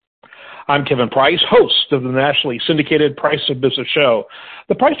I'm Kevin Price, host of the nationally syndicated Price of Business show.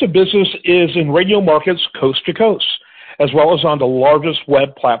 The Price of Business is in radio markets coast to coast, as well as on the largest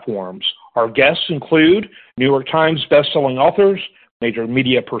web platforms. Our guests include New York Times bestselling authors, major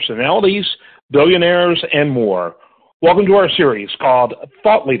media personalities, billionaires, and more. Welcome to our series called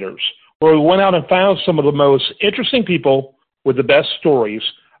Thought Leaders, where we went out and found some of the most interesting people with the best stories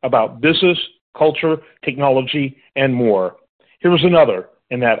about business, culture, technology, and more. Here's another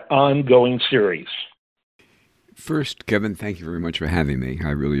in that ongoing series. First, Kevin, thank you very much for having me.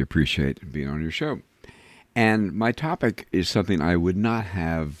 I really appreciate being on your show. And my topic is something I would not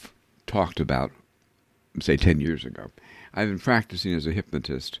have talked about, say, 10 years ago. I've been practicing as a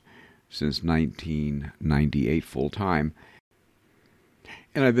hypnotist since 1998 full-time,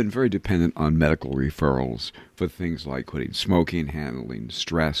 and I've been very dependent on medical referrals for things like quitting smoking, handling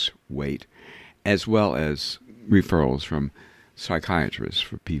stress, weight, as well as referrals from psychiatrists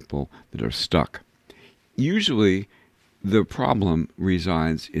for people that are stuck. Usually, the problem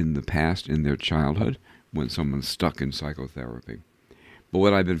resides in the past, in their childhood, when someone's stuck in psychotherapy. But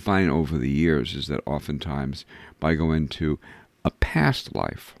what I've been finding over the years is that oftentimes, by going to a past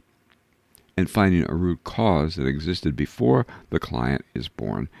life and finding a root cause that existed before the client is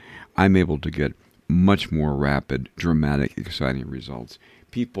born, I'm able to get much more rapid, dramatic, exciting results.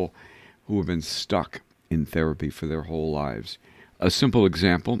 People who have been stuck in therapy for their whole lives. A simple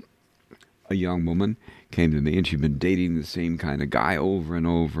example, a young woman came to me and she'd been dating the same kind of guy over and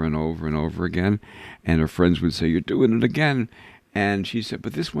over and over and over again, and her friends would say, "You're doing it again." And she said,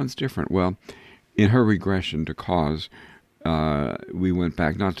 "But this one's different." Well, in her regression to cause, we went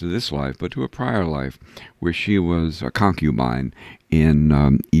back not to this life, but to a prior life where she was a concubine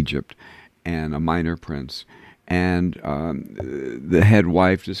in Egypt and a minor prince. And the head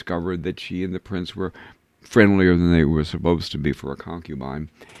wife discovered that she and the prince were friendlier than they were supposed to be for a concubine.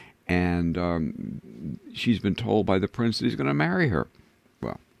 And she's been told by the prince that he's going to marry her.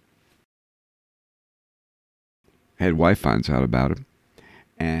 Well, head wife finds out about it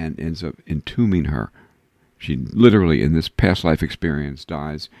and ends up entombing her. She literally, in this past life experience,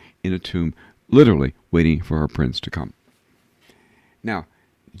 dies in a tomb, literally waiting for her prince to come. Now,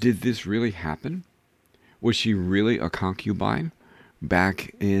 did this really happen? Was she really a concubine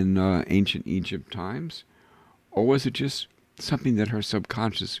back in ancient Egypt times? Or was it just something that her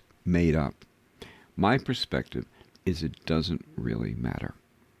subconscious made up? My perspective is it doesn't really matter.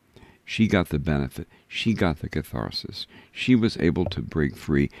 She got the benefit. She got the catharsis. She was able to break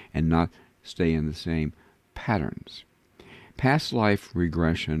free and not stay in the same patterns. Past life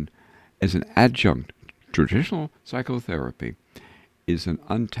regression as an adjunct traditional psychotherapy is an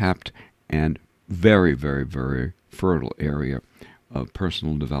untapped and very, very, very fertile area of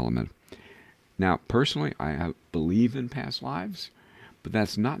personal development. Now, personally, I believe in past lives, but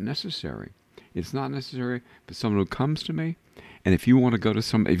that's not necessary. It's not necessary for someone who comes to me, and if you want to go to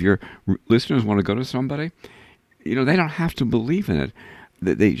if your listeners want to go to somebody, they don't have to believe in it.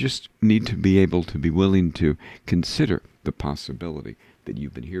 They just need to be able to be willing to consider the possibility that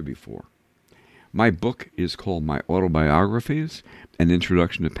you've been here before. My book is called My Autobiographies, An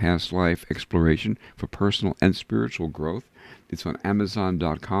Introduction to Past Life Exploration for Personal and Spiritual Growth. It's on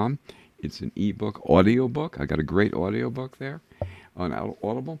Amazon.com. It's an ebook, audiobook. I got a great audiobook there on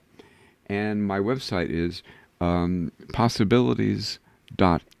Audible. And my website is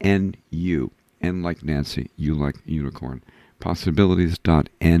possibilities.nu. N like Nancy, U like unicorn.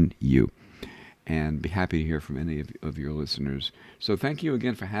 Possibilities.nu. And be happy to hear from any of your listeners. So thank you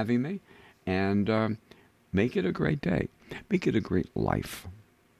again for having me. And make it a great day. Make it a great life.